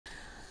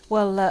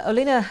Well,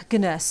 Olena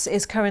Gnes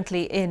is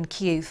currently in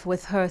Kyiv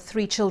with her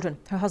 3 children.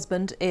 Her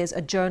husband is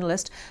a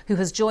journalist who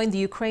has joined the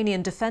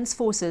Ukrainian Defence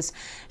Forces.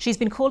 She's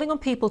been calling on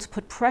people to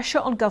put pressure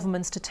on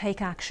governments to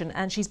take action,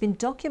 and she's been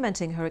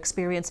documenting her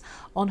experience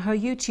on her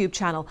YouTube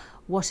channel,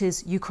 What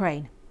is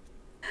Ukraine?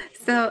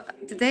 So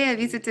today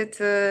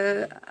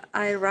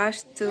I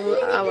rushed to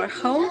our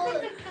home,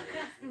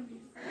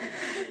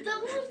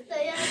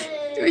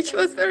 which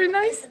was very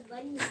nice.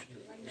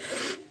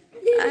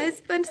 I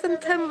spent some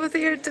time over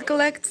there to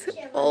collect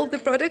all the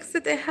products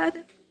that I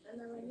had.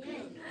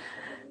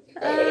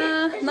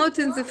 Not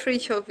in the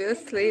fridge,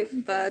 obviously,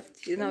 but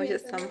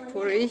just some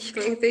porridge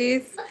like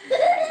this,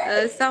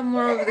 some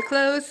more of the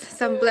clothes,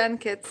 some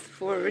blankets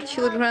for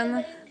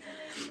children,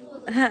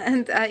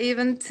 and I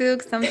even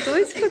took some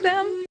toys for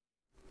them.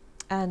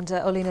 And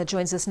Olena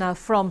joins us now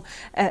from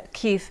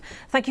Kyiv.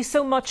 Thank you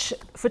so much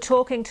for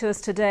talking to us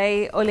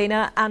today,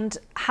 Olena. And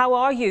how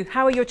are you?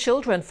 How are your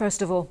children,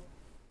 first of all?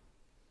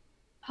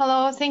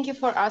 Hello, thank you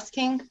for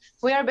asking.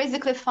 We are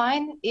basically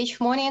fine. Each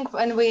morning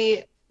when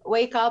we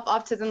wake up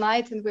after the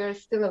night and we are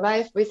still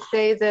alive, we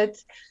say that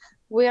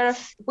we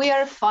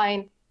are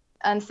fine.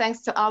 And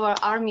thanks to our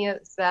army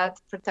that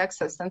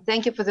protects us. And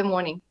thank you for the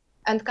morning.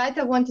 And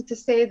Kaita wanted to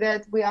say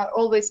that we are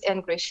always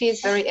angry. She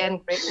is very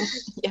angry.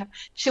 Yeah,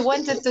 she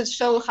wanted to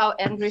show how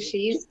angry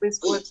she is with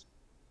what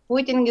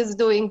Putin is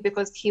doing,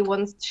 because she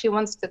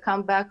wants to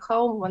come back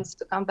home, wants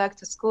to come back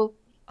to school,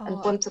 and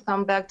wants to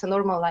come back to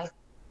normal life.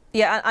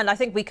 Yeah, and I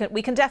think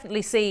we can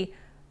definitely see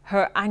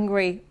her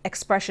angry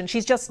expression.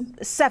 She's just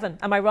 7,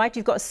 am I right?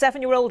 You've got a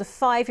 7-year-old, a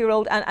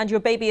 5-year-old, and your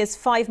baby is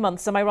 5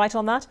 months. Am I right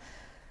on that?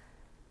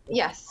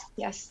 Yes,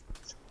 yes.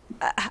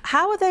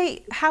 How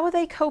are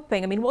they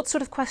coping? I mean, what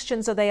sort of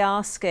questions are they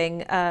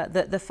asking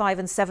the 5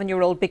 and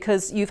 7-year-old?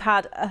 Because you've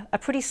had a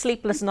pretty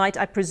sleepless night,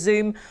 I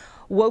presume,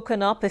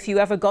 woken up, if you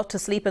ever got to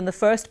sleep in the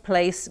first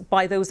place,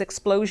 by those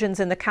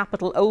explosions in the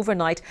capital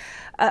overnight.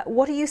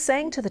 What are you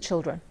saying to the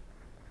children?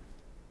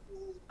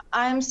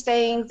 I'm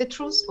saying the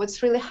truth,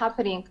 what's really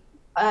happening.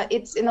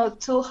 It's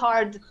too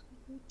hard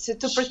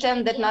to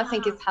pretend that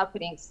nothing is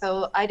happening.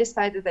 So I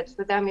decided that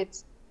for them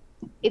it's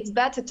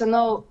better to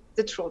know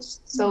the truth.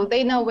 So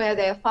they know where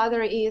their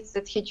father is,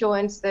 that he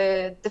joins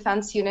the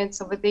defense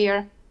units over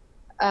there.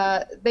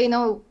 They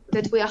know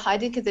that we are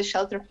hiding in the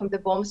shelter from the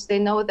bombs. They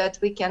know that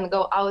we can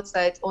go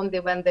outside only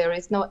when there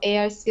is no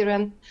air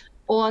siren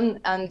on,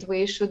 and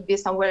we should be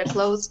somewhere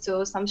close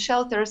to some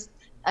shelters.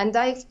 And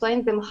I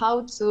explained them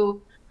how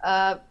to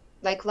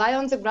lie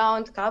on the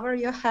ground, cover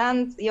your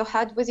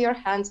head with your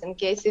hands in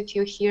case if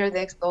you hear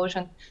the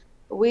explosion.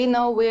 We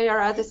know where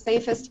are the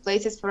safest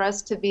places for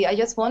us to be. I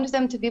just want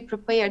them to be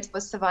prepared for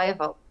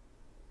survival,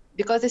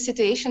 because the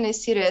situation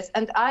is serious.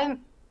 And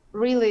I'm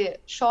really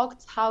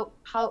shocked how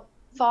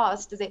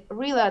fast they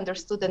really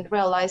understood and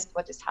realized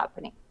what is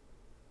happening.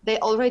 They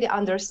already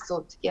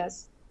understood,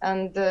 yes,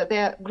 and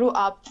they grew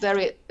up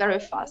very, very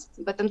fast.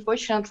 But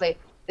unfortunately,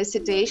 the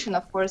situation,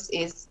 of course,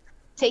 is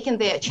taking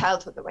their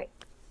childhood away.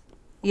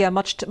 Yeah,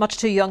 much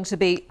too young to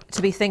be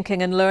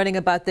thinking and learning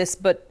about this,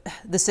 but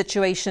the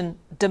situation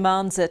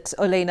demands it.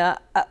 Olena,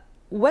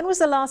 when was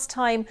the last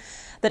time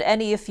that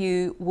any of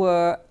you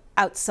were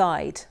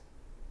outside?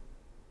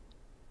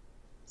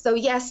 So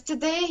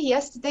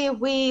yesterday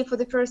we, for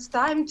the first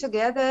time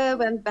together,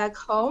 went back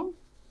home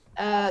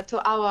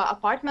to our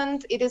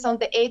apartment. It is on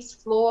the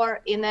 8th floor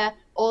in an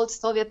old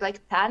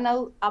Soviet-like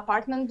panel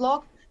apartment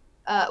block.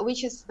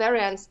 Which is very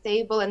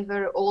unstable and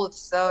very old.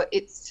 So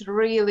it's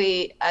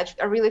really, I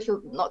really feel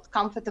not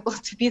comfortable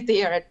to be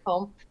there at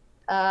home.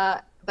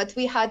 But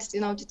we had,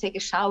 to take a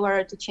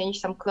shower, to change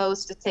some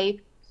clothes, to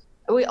take.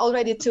 We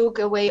already took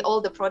away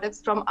all the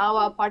products from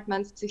our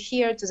apartment to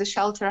here, to the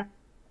shelter.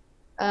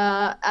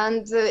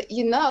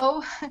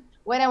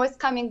 When I was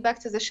coming back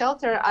to the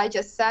shelter, I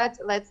just said,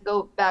 let's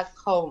go back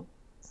home.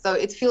 So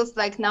it feels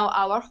like now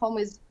our home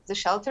is the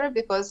shelter,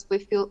 because we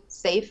feel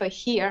safer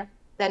here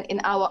than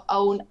in our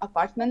own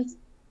apartment.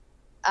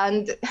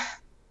 And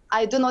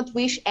I do not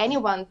wish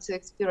anyone to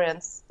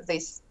experience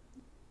this.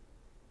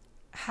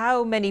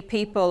 How many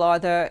people are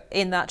there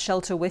in that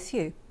shelter with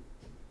you?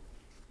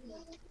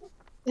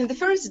 In the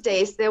first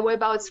days, there were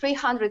about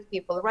 300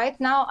 people. Right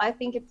now, I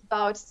think it's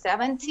about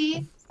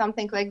 70,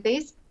 something like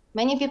this.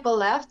 Many people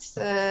left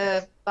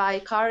by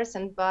cars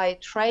and by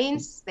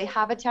trains. They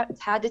haven't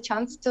had a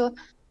chance to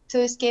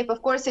escape.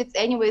 Of course, it's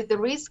anyways the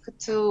risk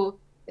to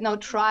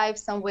drive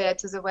somewhere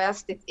to the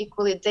west. It's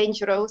equally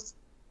dangerous.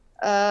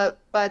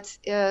 But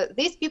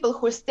these people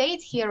who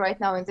stayed here right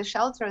now in the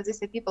shelter,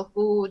 these are people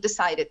who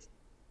decided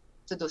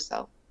to do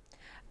so.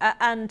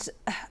 And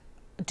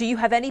do you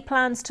have any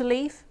plans to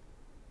leave?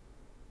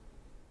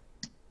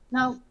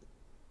 No,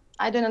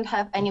 I do not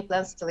have any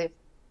plans to leave.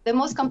 The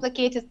most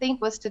complicated thing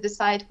was to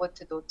decide what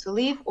to do, to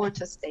leave or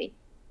to stay.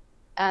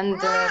 And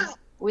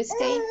we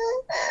stayed.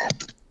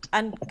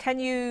 And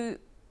can you...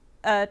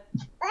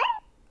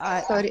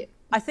 Sorry.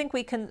 I think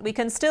we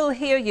can still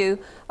hear you,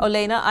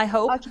 Olena, I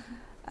hope. Okay.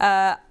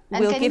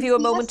 We'll give you a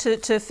moment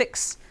to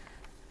fix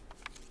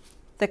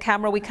the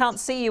camera. We can't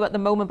see you at the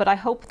moment, but I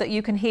hope that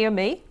you can hear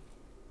me.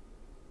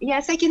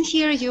 Yes, I can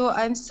hear you.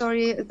 I'm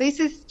sorry. This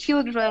is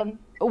children.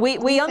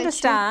 We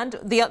understand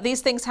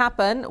these things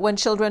happen when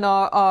children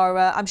are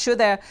I'm sure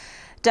they're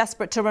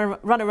desperate to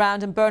run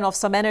around and burn off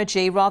some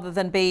energy rather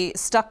than be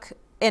stuck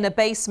in a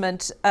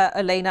basement.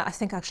 Olena, I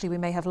think actually we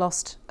may have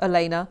lost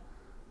Olena.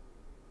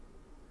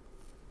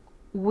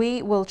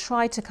 We will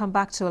try to come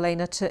back to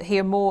Olena to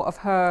hear more of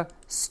her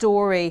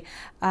story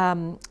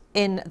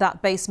in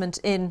that basement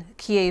in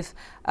Kyiv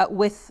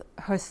with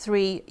her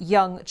 3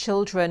 young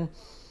children.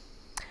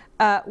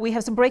 We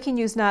have some breaking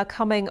news now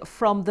coming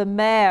from the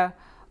mayor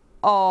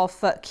of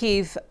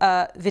Kyiv,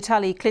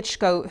 Vitaly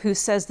Klitschko, who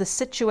says the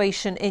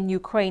situation in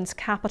Ukraine's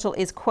capital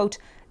is, quote,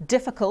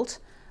 difficult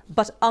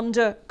but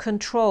under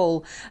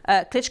control.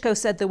 Klitschko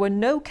said there were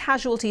no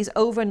casualties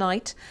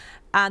overnight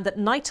and that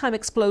nighttime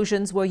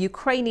explosions were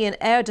Ukrainian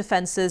air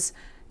defences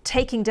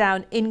taking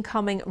down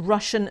incoming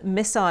Russian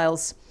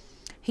missiles.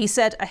 He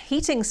said a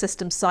heating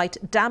system site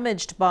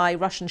damaged by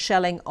Russian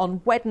shelling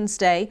on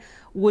Wednesday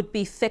would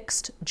be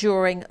fixed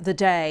during the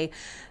day.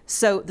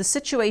 So the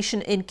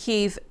situation in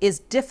Kyiv is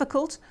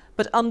difficult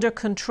but under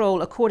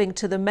control, according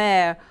to the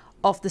mayor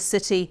of the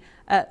city,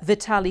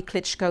 Vitaly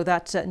Klitschko.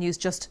 That news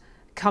just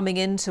coming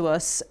into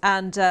us.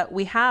 And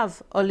we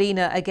have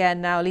Olena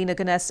again now, Olena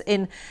Gnes,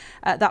 in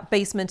that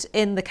basement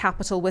in the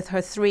capital with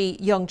her 3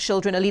 young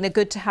children. Olena,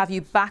 good to have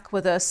you back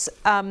with us.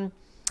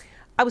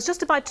 I was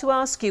just about to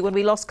ask you when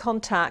we lost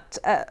contact,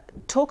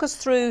 talk us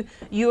through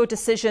your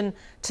decision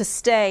to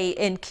stay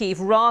in Kyiv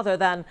rather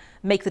than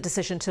make the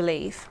decision to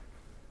leave.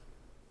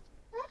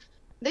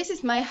 This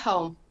is my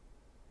home,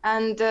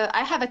 and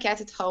I have a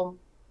cat at home.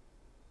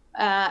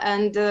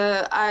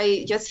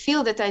 I just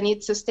feel that I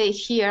need to stay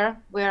here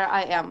where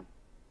I am.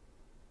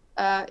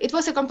 It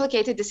was a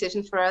complicated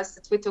decision for us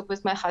that we took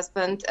with my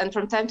husband. And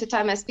from time to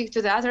time, I speak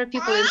to the other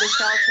people in the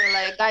shelter,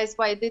 like, guys,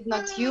 why did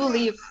not you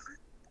leave?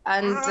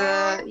 And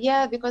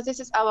yeah, because this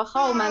is our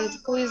home, and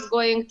who is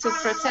going to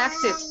protect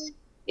it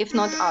if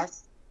not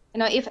us? You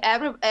know, if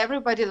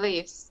everybody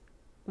leaves,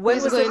 who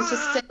is going to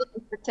stay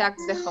and protect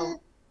the home?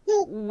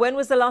 When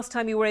was the last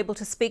time you were able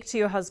to speak to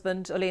your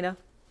husband, Olena?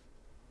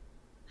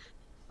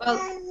 Well,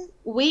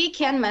 we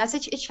can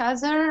message each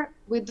other.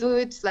 We do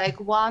it like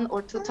 1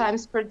 or 2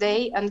 times per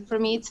day. And for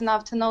me, it's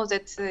enough to know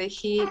that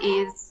he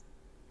is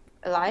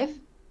alive.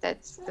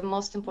 That's the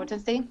most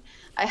important thing.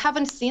 I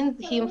haven't seen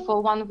him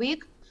for 1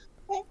 week.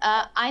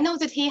 I know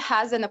that he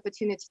has an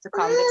opportunity to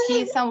come, that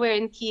he is somewhere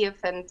in Kyiv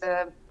and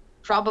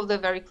probably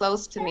very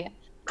close to me.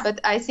 But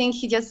I think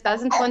he just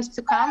doesn't want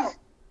to come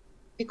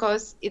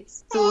because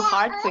it's too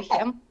hard for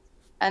him.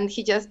 And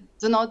he just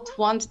do not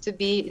want to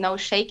be, you know,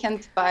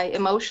 shaken by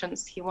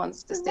emotions. He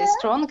wants to stay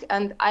strong.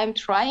 And I'm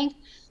trying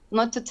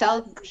not to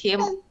tell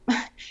him,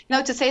 you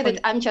know, to say that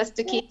I'm just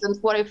a kid,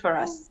 don't worry for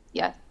us.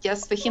 Yeah,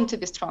 just for him to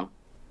be strong.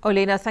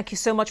 Olena, thank you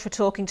so much for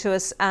talking to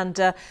us,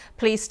 and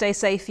please stay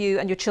safe, you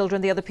and your children,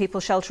 the other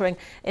people sheltering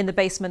in the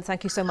basement.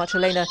 Thank you so much,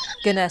 Olena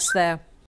Gnes there.